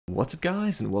What's up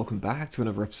guys, and welcome back to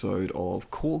another episode of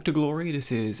Cork to Glory.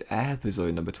 This is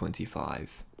episode number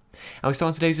 25. And we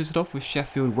start today's episode off with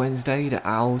Sheffield Wednesday, the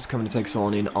Owls coming to take us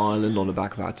on in Ireland on the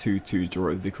back of our 2-2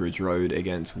 draw at Vicarage Road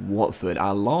against Watford.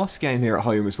 Our last game here at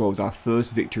home as well was our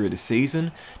first victory of the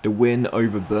season, the win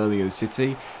over Birmingham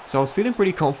City. So I was feeling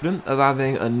pretty confident of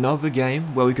having another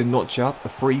game where we could notch up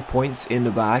 3 points in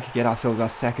the bag, get ourselves our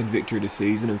second victory of the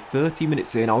season. And 30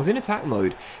 minutes in, I was in attack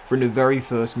mode from the very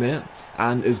first minute.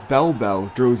 And as Bell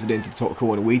drills it into the top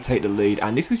corner, we take the lead.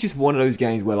 And this was just one of those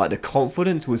games where like the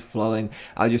confidence was flowing.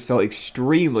 I just felt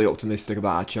extremely optimistic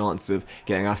about our chance of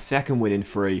getting our second win in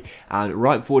 3. And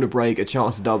right before the break, a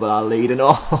chance to double our lead. And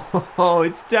oh,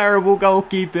 it's terrible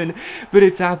goalkeeping. But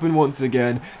it's happened once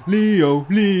again. Leo,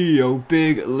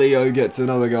 big Leo gets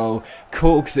another goal.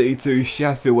 Cork City 2,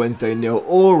 Sheffield Wednesday 0.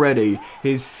 Already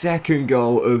his second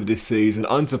goal of the season.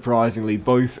 Unsurprisingly,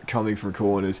 both coming from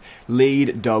corners.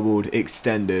 Lead doubled,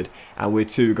 extended, and we're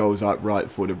 2 goals up right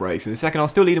before the breaks. In the second, I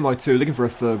was still leading by 2, looking for a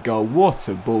third goal. What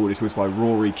a ball this was by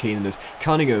Rory as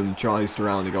Cunningham tries to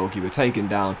round the goalkeeper, taken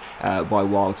down by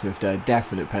Wildsmith there.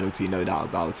 Definite penalty, no doubt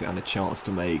about it, and a chance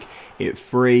to make it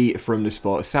 3 from the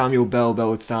spot. Samuel Bell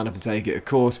would stand up and take it, of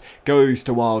course, goes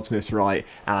to Wildsmith's right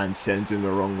and sends him the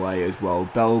wrong way as well.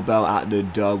 Bell at the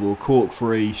double. Cork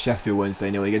 3, Sheffield Wednesday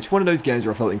 0 again. Just one of those games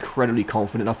where I felt incredibly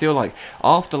confident. I feel like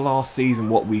after last season,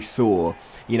 what we saw,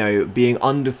 you know, being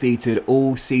undefeated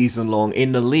all season long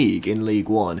in the league, in League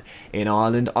One in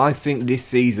Ireland, I think this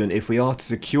season, if we are to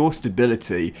secure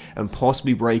stability and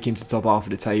possibly break into the top half of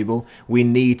the table, we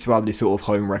need to have this sort of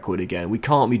home record again. We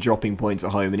can't be dropping points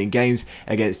at home, and in games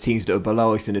against teams that are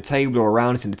below us in the table or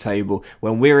around us in the table,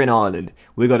 when we're in Ireland,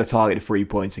 we've got to target the 3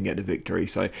 points and get the victory.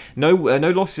 So no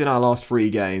losses in our last 3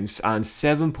 games, and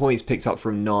 7 points picked up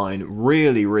from 9.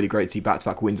 Really great to see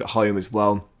back-to-back wins at home as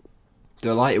well.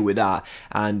 Delighted with that.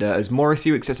 And as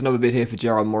Morrissey accepts another bid here for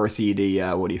Gerard Morrissey, the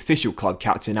official club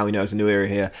captain. Now we know there's a new era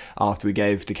here after we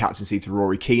gave the captaincy to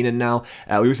Rory now.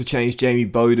 We also changed Jamie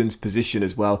Bowden's position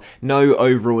as well. No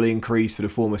overall increase for the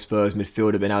former Spurs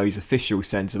midfielder, but now he's official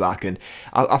centre-back. And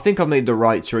I think I've made the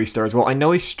right choice there as well. I know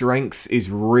his strength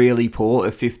is really poor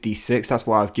at 56. That's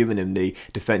why I've given him the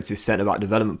defensive centre-back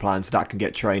development plan, so that can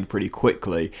get trained pretty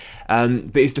quickly.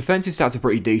 But his defensive stats are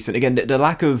pretty decent. Again, the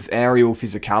lack of aerial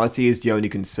physicality is the only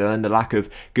concern. The lack of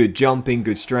good jumping,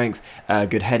 good strength,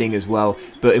 good heading as well.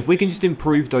 But if we can just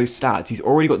improve those stats, he's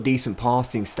already got decent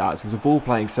passing stats. As a ball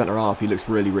playing centre half, he looks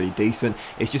really decent.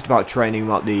 It's just about training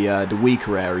him up the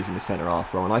weaker areas in the centre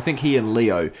half role. And I think he and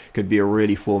Leo could be a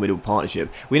really formidable partnership.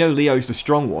 We know Leo's the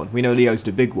strong one. We know Leo's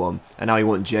the big one. And now you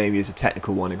want Jamie as a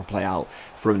technical one who can play out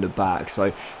from the back.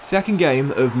 So second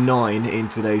game of 9 in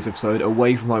today's episode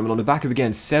away from home, and on the back of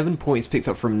again 7 points picked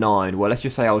up from 9. Well, let's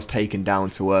just say I was taken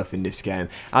down to earth in this game.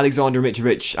 Alexander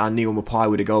Mitrovic and Neil Mapai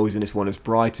with the goals in this one as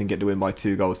Brighton get the win by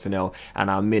 2-0, and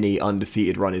our mini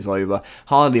undefeated run is over.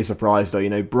 Hardly a surprise though, you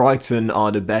know, Brighton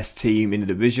are the best team in the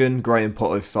division. Graham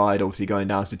Potter's side obviously going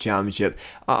down to the Championship.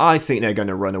 I think they're going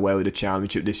to run away with the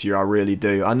Championship this year, I really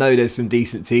do. I know there's some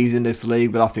decent teams in this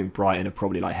league, but I think Brighton are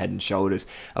probably like head and shoulders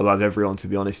above everyone,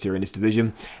 to be honest, here in this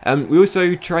division. We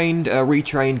also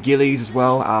retrained Gillies as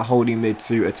well, our holding mid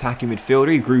to attacking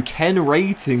midfielder. He grew 10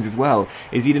 ratings as well.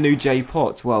 Is he the new J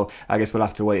Potts? Well, I guess we'll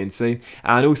have to wait and see.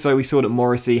 And also we saw that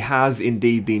Morrissey has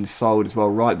indeed been sold as well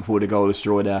right before the goalless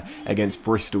draw there against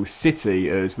Bristol City,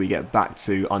 as we get back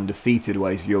to undefeated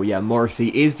ways. Yeah, Morrissey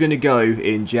is going to go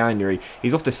in January.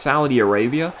 He's off to Saudi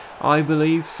Arabia, I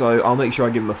believe, so I'll make sure I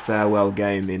give him a farewell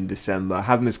game in December,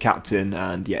 have him as captain.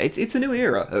 And yeah, it's a new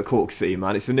era at Cork City,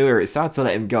 man. It's a new era. It's sad to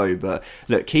let him go, but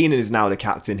look, Keenan is now the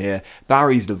captain here,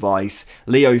 Barry's the vice,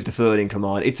 Leo's the third in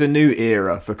command. It's a new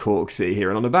era for Cork City here,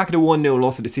 and on the back of the 1-0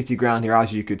 loss at the City ground here,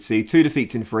 as you could see, 2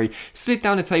 defeats in 3, slid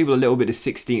down the table a little bit to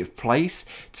 16th place,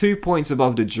 2 points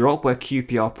above the drop where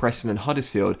QPR, Preston and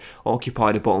Huddersfield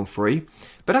occupied the bottom 3.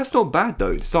 But that's not bad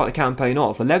though to start the campaign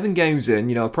off. 11 games in,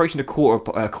 you know, approaching the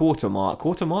quarter of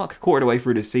the way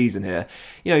through the season here.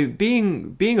 You know,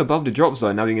 being above the drop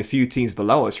zone, having a few teams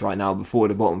below us right now before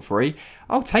the bottom 3,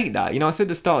 I'll take that. You know, I said at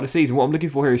the start of the season, what I'm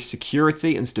looking for here is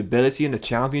security and stability in the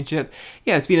Championship.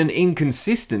 Yeah, it's been an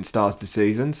inconsistent start to the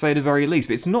season, say the very least,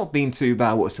 but it's not been too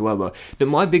bad whatsoever. That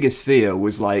my biggest fear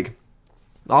was like,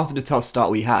 after the tough start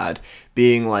we had,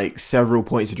 being like several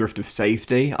points adrift of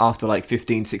safety after like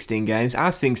 15-16 games.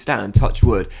 As things stand, touch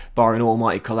wood, bar an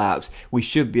almighty collapse, we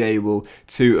should be able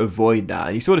to avoid that.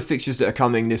 And you saw the fixtures that are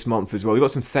coming this month as well. We've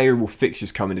got some favourable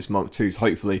fixtures coming this month too, so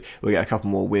hopefully we'll get a couple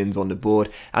more wins on the board.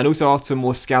 And also after some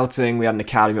more scouting, we had an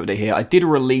academy update here. I did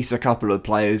release a couple of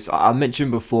players. I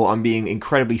mentioned before I'm being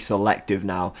incredibly selective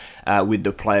now with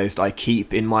the players that I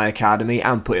keep in my academy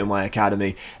and put in my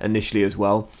academy initially as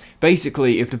well.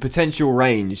 Basically, if the potential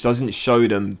range doesn't show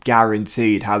them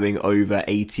guaranteed having over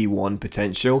 81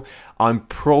 potential, I'm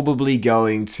probably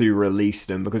going to release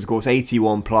them because, of course,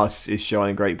 81 plus is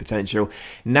showing great potential.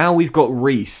 Now we've got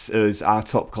Reese as our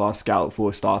top class scout,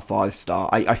 4-star, 5-star.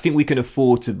 I think we can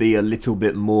afford to be a little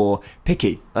bit more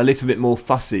picky, a little bit more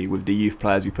fussy with the youth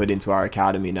players we put into our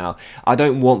academy now. I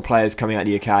don't want players coming out of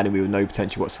the academy with no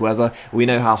potential whatsoever. We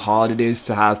know how hard it is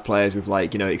to have players with,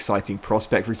 like, you know, exciting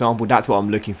prospect, for example. That's what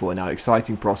I'm looking for now,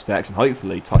 exciting prospects, and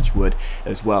hopefully, touch wood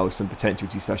as well, some potential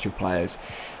to special players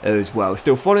as well.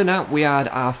 Still following that, we had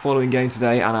our following game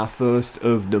today and our first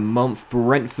of the month.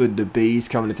 Brentford, the Bees,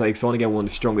 coming to take us on again, one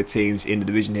of the stronger teams in the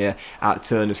division here at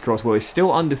Turner's Cross. Well, it's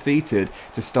still undefeated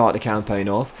to start the campaign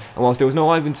off, and whilst there was no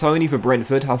Ivan Toney for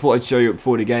Brentford, I thought I'd show you up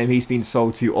before the game. He's been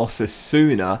sold to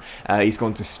Osasuna. He's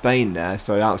gone to Spain there,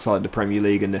 so outside the Premier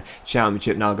League and the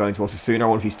Championship, now going to Osasuna. I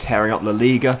wonder if he's tearing up La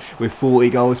Liga with 40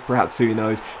 goals, perhaps, who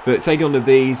knows. But taking on the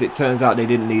Bees, it turns out they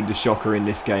didn't need the shocker in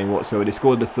this game whatsoever. They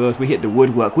scored the first. We hit the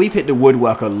woodwork. We've hit the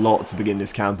woodwork a lot to begin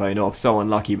this campaign off. So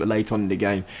unlucky, but late on in the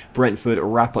game, Brentford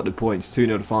wrap up the points,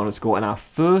 2-0 the final score, and our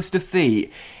first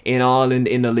defeat in Ireland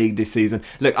in the league this season.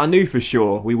 Look, I knew for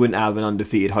sure we wouldn't have an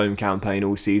undefeated home campaign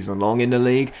all season long in the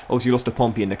league. Obviously, we lost to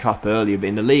Pompey in the cup earlier, but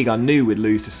in the league, I knew we'd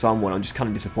lose to someone. I'm just kind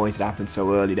of disappointed it happened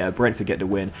so early there. Brentford get the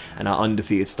win, and our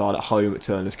undefeated start at home at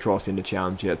Turner's Cross in the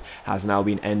Championship has now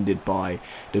been ended by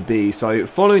the Bees. So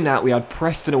following that, we had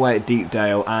Preston away at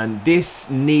Deepdale, and this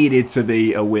needed to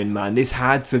be a win, man. This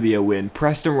had to be a win.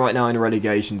 Preston right now in the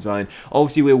relegation zone.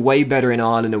 Obviously, we're way better in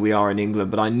Ireland than we are in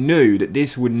England, but I knew that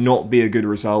this would not be a good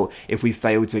result if we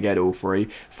failed to get all three.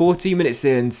 14 minutes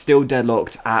in, still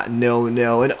deadlocked at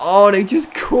 0-0, and oh, they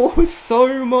just caused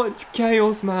so much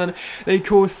chaos, man. They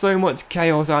caused so much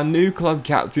chaos. Our new club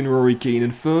captain, Rory,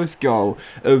 first goal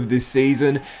of this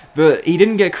season, but he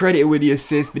didn't get credited with the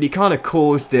assist, but he kind of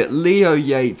caused it. Leo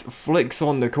Yates flicks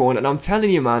on the corner, and I'm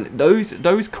telling you, man,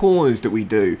 those corners that we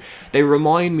do, they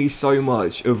remind me so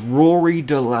much of Rory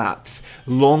Delap's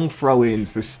long throw-ins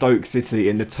for Stoke City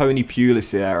in the Tony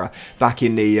Pulis era back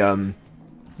in the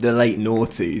late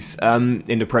noughties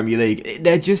in the Premier League.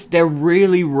 They're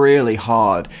really, really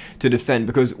hard to defend,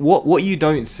 because what you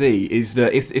don't see is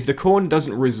that if the corner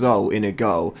doesn't result in a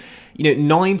goal, you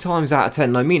know, 9 times out of 10,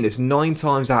 and I mean this, 9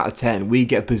 times out of 10, we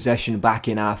get possession back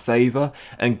in our favour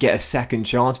and get a second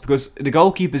chance, because the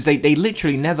goalkeepers, they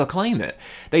literally never claim it.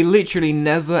 They literally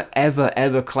never, ever,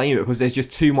 ever claim it, because there's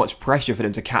just too much pressure for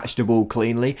them to catch the ball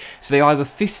cleanly. So they either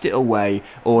fist it away,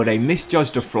 or they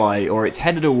misjudge the fly, or it's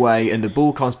headed away and the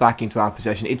ball comes back into our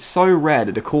possession. It's so rare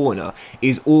that the corner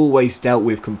is always dealt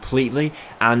with completely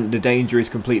and the danger is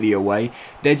completely away.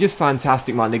 They're just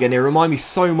fantastic, man. Again, they remind me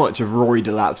so much of Rory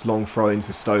Delap's long throw-ins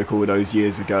for Stoke all those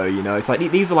years ago, you know. It's like,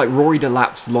 these are like Rory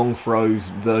Delap's long throws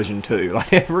version 2. Like,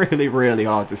 they're really, really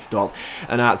hard to stop,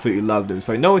 and I absolutely love them.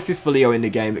 So no assist for Leo in the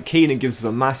game, but Keenan gives us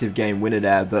a massive game winner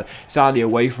there, but sadly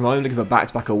away from home, looking for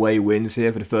back-to-back away wins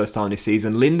here for the first time this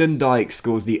season. Lyndon Dykes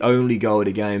scores the only goal of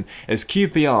the game as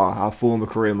QPR, our former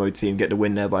career mode team, get the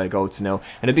win there by a goal to 0,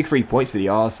 and a big 3 points for the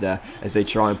R's there as they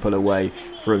try and pull away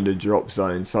from the drop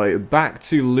zone. So back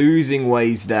to losing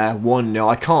ways there, 1-0.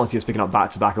 I can't see us picking up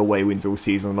back-to-back away wins all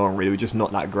season long, really. We're just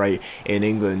not that great in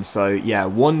England. So yeah,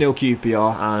 1-0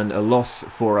 QPR and a loss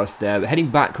for us there. But heading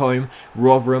back home,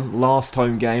 Rotherham, last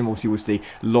home game, obviously was the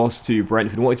loss to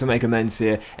Brentford. Wanted to make amends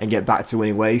here and get back to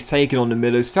winning ways. Taking on the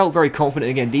Millers, felt very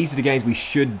confident. Again, these are the games we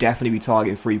should definitely be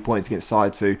targeting 3 points against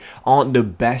sides who aren't the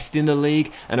best in the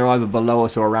league and are either below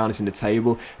us or around us in the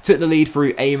table. Took the lead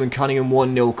through Eamon Cunningham,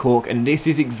 1-0 Cork, and this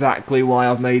is exactly why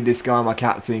I've made this guy my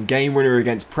captain. Game winner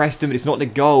against Preston, but it's not the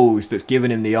goals that's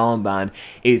given him the armband,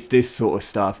 it's this sort of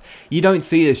stuff. You don't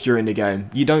see this during the game.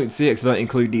 You don't see it because I don't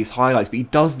include these highlights, but he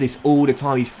does this all the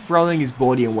time. He's throwing his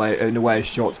body in the way of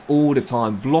shots all the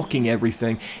time, blocking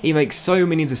everything. He makes so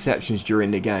many interceptions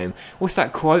during the game. What's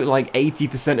that quote? Like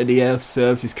 80% of the Earth's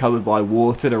surface is covered by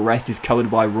water, the rest is covered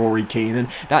by Rory Keenan.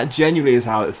 That genuinely is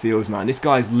how it feels, man. This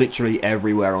guy's literally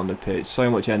everywhere on the pitch.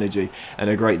 So much energy and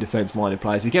a great defence-minded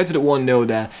player. So he gets it at 1-0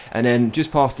 there, and then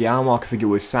just past the hour mark, I think it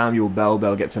was Samuel Bell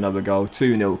gets another goal,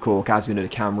 2-0 little Cork, as we know the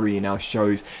Cameroon now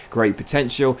shows great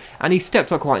potential, and he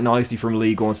stepped up quite nicely from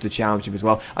League 1 to the Championship as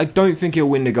well. I don't think he'll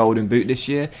win the Golden Boot this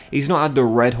year. He's not had the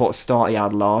red hot start he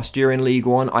had last year in League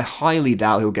 1. I highly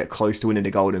doubt he'll get close to winning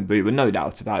the Golden Boot, but no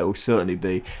doubt about it, he'll certainly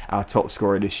be our top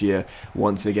scorer this year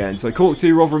once again. So Cork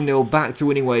 2, Rotherham 0, back to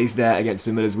winning ways there against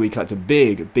the Millers. We collect a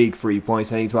big 3 points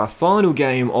heading to our final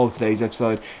game of today's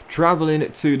episode,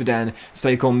 travelling to the Den to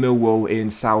take on Millwall in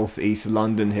South East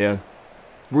London here.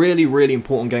 Really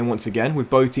important game once again, with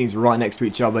both teams right next to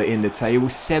each other in the table.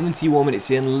 71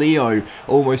 minutes in, Leo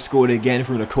almost scored again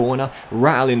from the corner,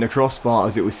 rattling the crossbar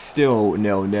as it was still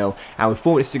 0-0. And with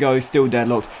 4 minutes to go, still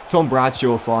deadlocked. Tom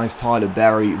Bradshaw finds Tyler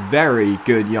Berry. Very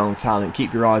good young talent.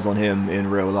 Keep your eyes on him in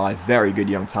real life. Very good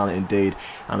young talent indeed.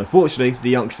 And unfortunately,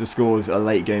 the youngster scores a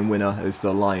late game winner as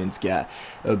the Lions get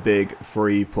a big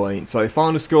 3 points. So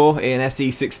final score in SE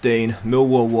 16,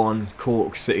 Millwall 1,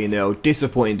 Cork City 0.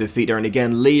 Disappointing defeat there, and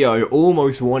again Leo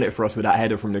almost won it for us with that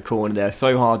header from the corner there.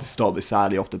 So hard to stop, but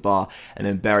sadly off the bar, and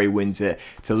then Berry wins it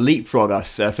to leapfrog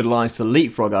us, for the Lions to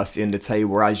leapfrog us in the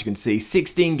table. As you can see,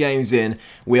 16 games in,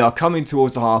 we are coming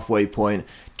towards the halfway point.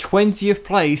 20th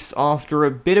place after a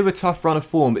bit of a tough run of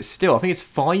form, but still, I think it's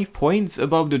 5 points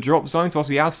above the drop zone. So whilst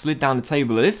we have slid down the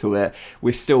table a little bit,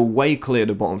 we're still way clear of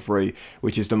the bottom 3,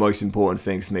 which is the most important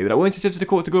thing for me. But I wanted to tip to the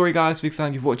Cork to Glory, guys. Big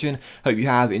thank you for watching. Hope you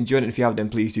have enjoyed it. If you have, then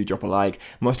please do drop a like.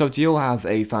 Much love to you all. Have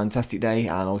a fantastic day,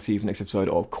 and I'll see you for the next episode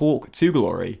of Cork to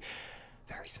Glory.